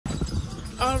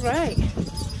All right,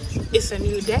 it's a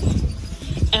new day,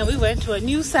 and we went to a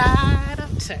new side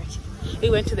of Turkey.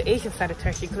 We went to the Asian side of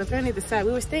Turkey because apparently the side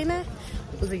we were staying at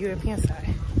was the European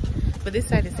side, but this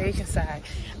side is the Asian side.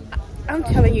 I'm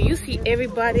telling you, you see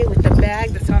everybody with the bag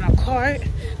that's on a cart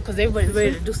because everybody's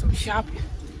ready to do some shopping.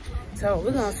 So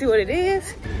we're gonna see what it is.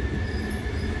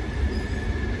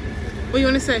 What do you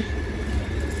want to say?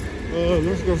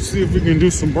 Let's go see if we can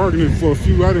do some bargaining for a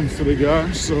few items for the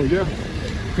guys. So yeah,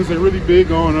 because they're really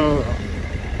big on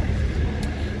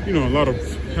you know,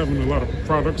 having a lot of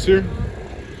products here.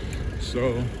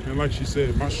 So, and like she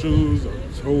said, my shoes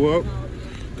toe up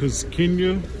because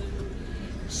Kenya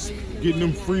getting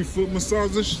them free foot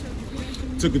massages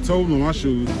took a toll on my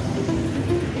shoes.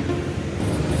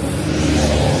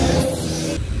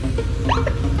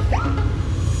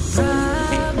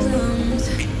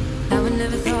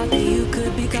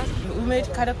 We made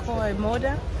KenRii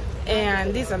Moda,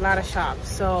 and there's a lot of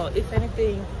shops. So if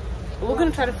anything, we're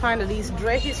gonna try to find at least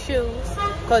Dre's shoes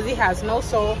because he has no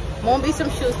sole. Won't be some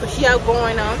shoes because she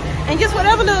outgrowing them, and just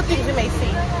whatever little things you may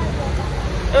see.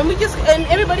 And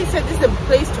everybody said this is a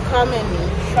place to come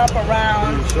and shop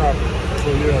around. Shop.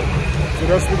 So yeah, so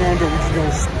that's what we're gonna do. We're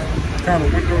just gonna kind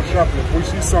of window shopping. If we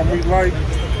see something we like,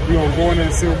 we're gonna go in there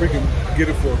and see if we can get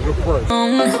it for a good price. I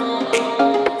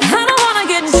don't wanna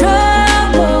get in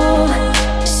trouble.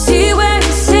 See where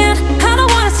you stand. I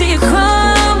don't wanna see you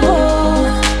crumble.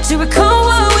 To recall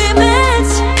what we meant,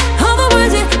 all the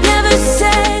words you never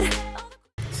said.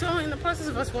 So in the process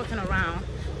of us walking around,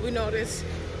 we noticed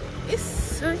it's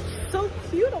so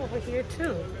cute over here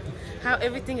too. How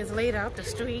everything is laid out, the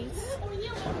streets.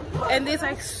 And there's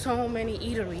like so many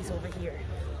eateries over here.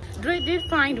 Dre did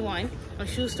find one, a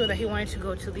shoe store that he wanted to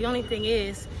go to. The only thing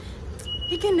is,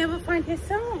 he can never find his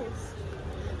size.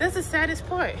 That's the saddest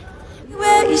part.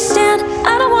 Where you stand,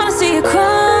 I don't wanna see you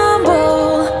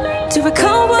crumble. To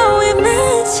recall what we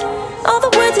meant, all the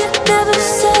words you never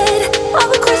said, all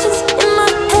the questions in my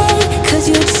head, cause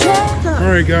you tried.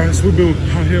 Alright guys, we've been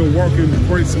out here walking for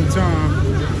quite some time,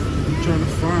 trying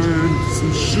to find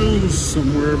some shoes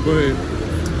somewhere, but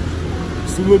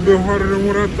it's a little bit harder than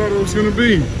what I thought it was gonna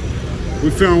be. We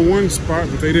found one spot,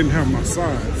 but they didn't have my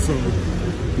size, so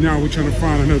now we're trying to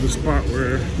find another spot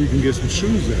where we can get some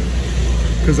shoes at.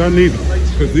 Because I need them.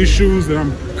 Because these shoes that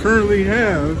I'm currently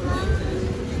have,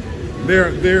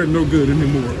 they're no good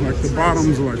anymore. Like the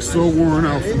bottoms are like so worn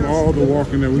out from all the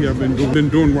walking that we have been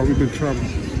doing while we've been traveling.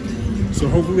 So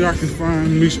hopefully I can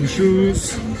find me some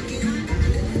shoes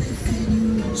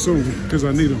soon, because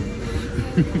I need them.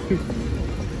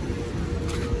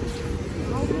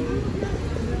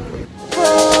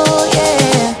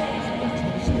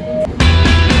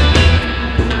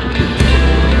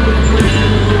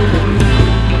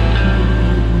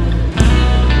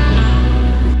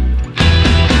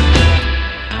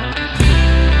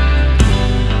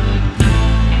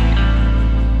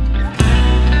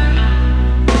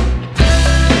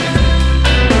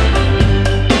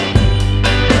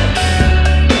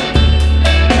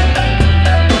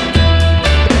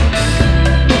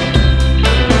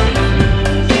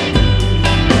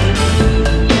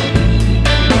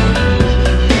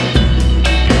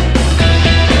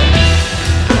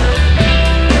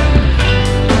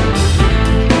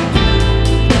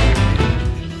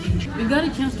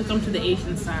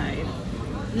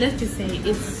 Let's just say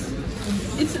it's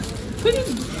pretty.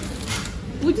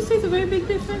 Would you say it's a very big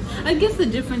difference? I guess the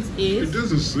difference is it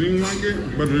doesn't seem like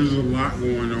it, but there's a lot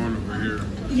going on over here.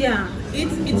 Yeah,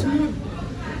 it's more.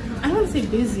 I don't want to say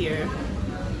busier.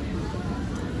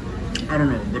 I don't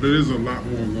know, but it is a lot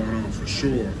more going on for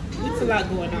sure. It's a lot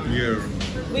going on. Yeah.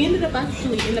 We ended up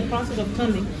actually in the process of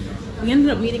coming. We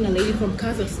ended up meeting a lady from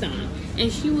Kazakhstan,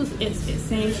 and she was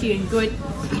saying she enjoyed.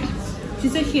 She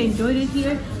said she enjoyed it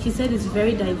here. She said it's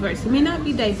very diverse. It may not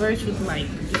be diverse with like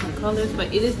different colors,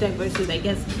 but it is diverse with, I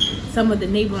guess, some of the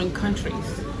neighboring countries,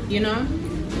 you know?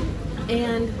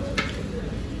 And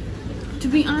to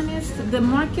be honest, the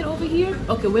market over here,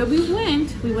 okay, where we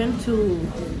went to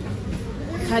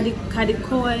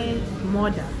KenRii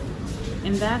Moda.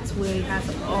 And that's where it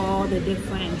has all the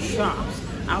different shops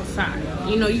outside.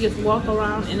 You know, you just walk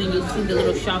around and then you see the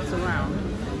little shops around.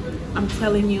 I'm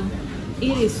telling you,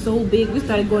 it is so big. We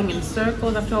started going in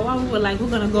circles. After a while, we were like,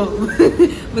 we're gonna go.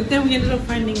 But then we ended up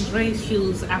finding Dre's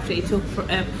shoes after it took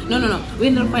forever. No. We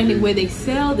ended up finding where they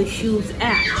sell the shoes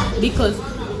at, because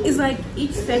it's like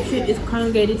each section is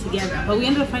congregated together. But we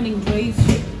ended up finding Dre's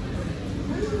shoes.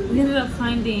 We ended up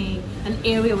finding an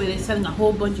area where they're selling a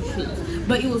whole bunch of shoes.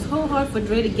 But it was so hard for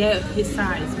Dre to get his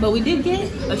size. But we did get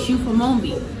a shoe from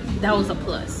Mombi. That was a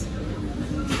plus.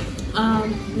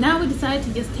 Now we decided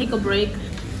to just take a break.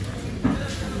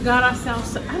 got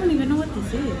ourselves, I don't even know what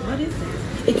this is. What is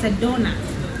this? It's a donut.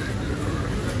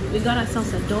 We got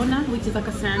ourselves a donut, which is like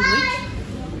a sandwich.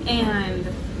 And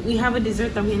we have a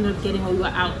dessert that we ended up getting while we were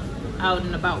out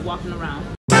and about walking around.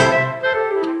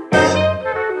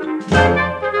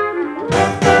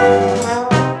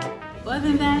 Other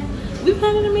than that, we've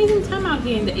had an amazing time out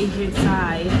here in the Asian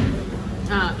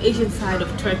side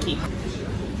of Turkey.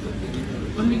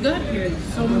 When we got here,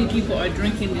 so many people are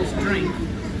drinking this drink.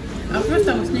 At first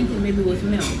I was thinking maybe it was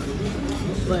milk.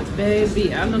 But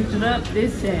baby, I looked it up.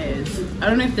 This says, I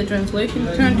don't know if the translation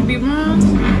turned to be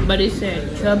wrong, but it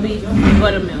said chubby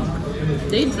buttermilk.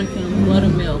 They drinking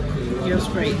buttermilk just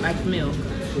straight like milk.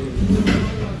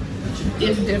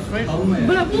 It's different,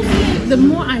 but I will say the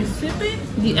more I sip it,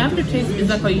 the aftertaste is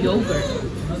like a yogurt.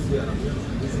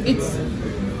 It's,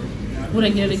 would I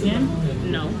get it again?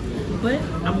 No, but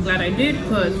I'm glad I did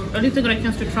because at least I got a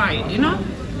chance to try it, you know?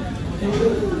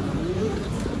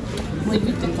 What do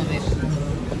you think of it?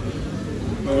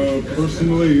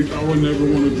 Personally, I would never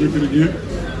want to drink it again.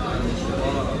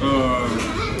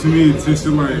 To me, it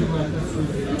tasted like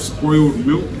spoiled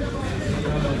milk.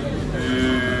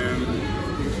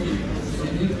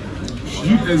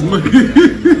 And as much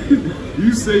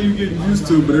you say you get used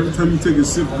to it, but every time you take a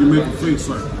sip, you make a face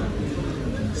like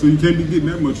it. So you can't be getting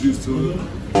that much used to it.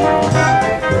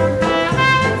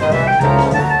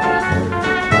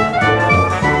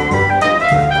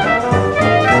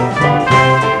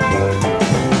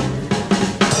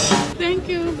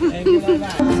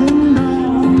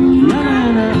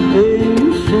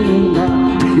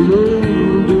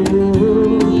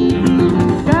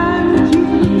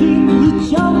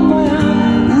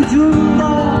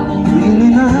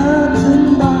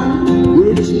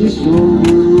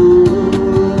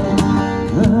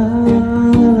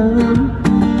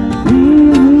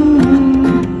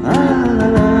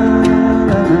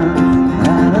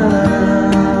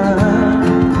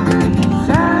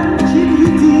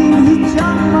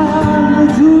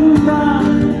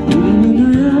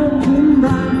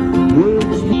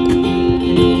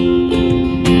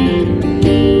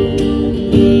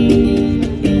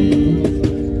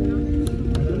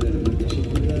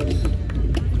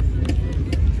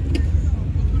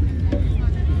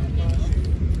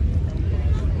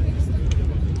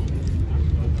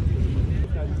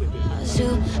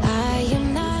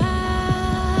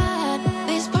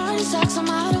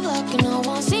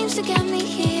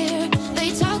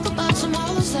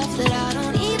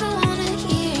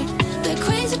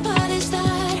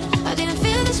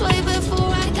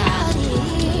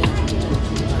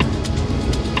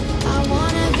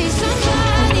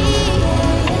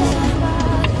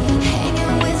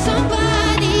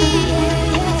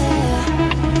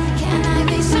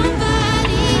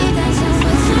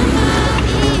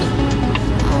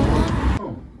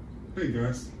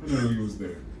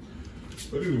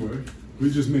 But anyway, we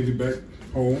just made it back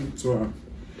home to our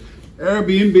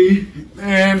Airbnb,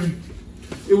 and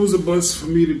it was a bust for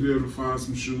me to be able to find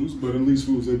some shoes, but at least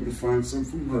we was able to find some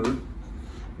from her,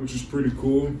 which is pretty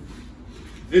cool.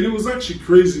 And it was actually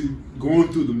crazy going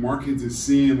through the markets and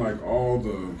seeing like all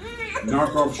the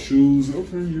knockoff shoes.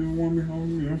 Okay, you don't want me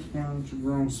home? Yeah, that's fine, it's your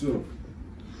grown self.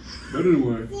 But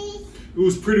anyway, it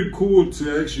was pretty cool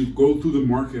to actually go through the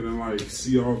market and like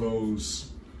see all those,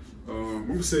 I'm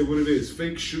gonna say what it is,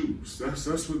 fake shoes.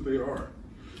 That's what they are.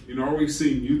 You know, I always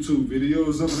see YouTube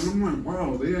videos of it, and I'm like,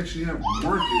 wow, they actually have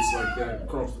markets like that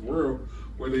across the world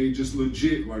where they just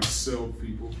legit like sell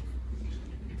people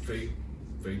fake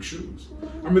shoes.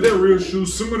 I mean, they're real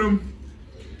shoes. Some of them,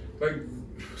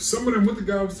 what the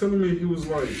guy was telling me, he was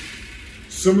like,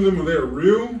 some of them are there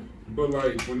real, but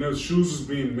like when those shoes was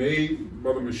being made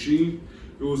by the machine,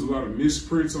 there was a lot of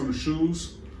misprints on the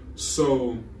shoes.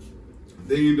 So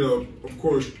they end up, of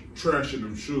course, trashing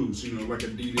them shoes, you know, like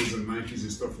Adidas and Nikes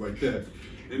and stuff like that.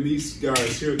 And these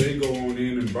guys here, they go on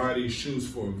in and buy these shoes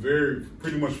for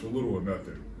pretty much for little or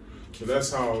nothing. So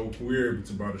that's how we're able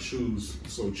to buy the shoes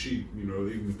so cheap, you know,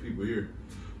 even the people here.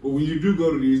 But when you do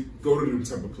go to them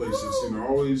type of places, you know,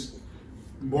 always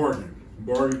bargain,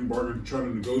 try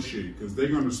to negotiate, because they're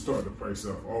gonna start the price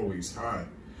up always high,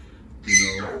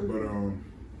 you know.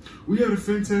 But we had a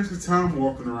fantastic time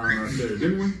walking around out there,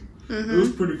 didn't we? Mm-hmm. It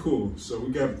was pretty cool. So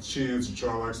we got a chance to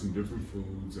try like some different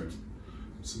foods and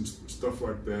some stuff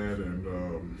like that, and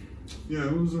yeah,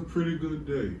 it was a pretty good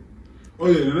day. Oh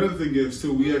yeah, and another thing is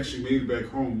too, we actually made it back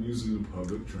home using the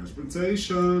public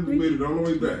transportation. We made it all the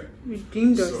way back.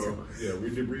 Redeemed ourselves. Yeah, we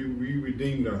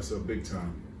redeemed ourselves big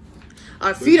time.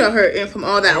 Our feet are hurting from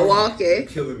all that walking.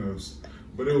 Killing us,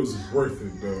 but it was worth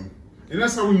it though. And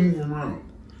that's how we move around.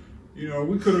 You know,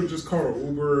 we could have just called an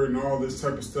Uber and all this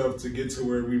type of stuff to get to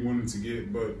where we wanted to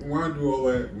get, but why do all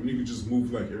that when you can just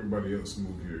move like everybody else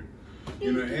move here?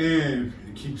 You know, and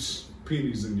it keeps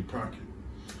pennies in your pocket.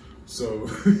 So,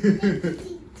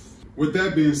 with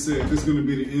that being said, this is going to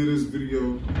be the end of this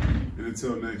video, and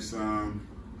until next time,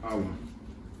 holla.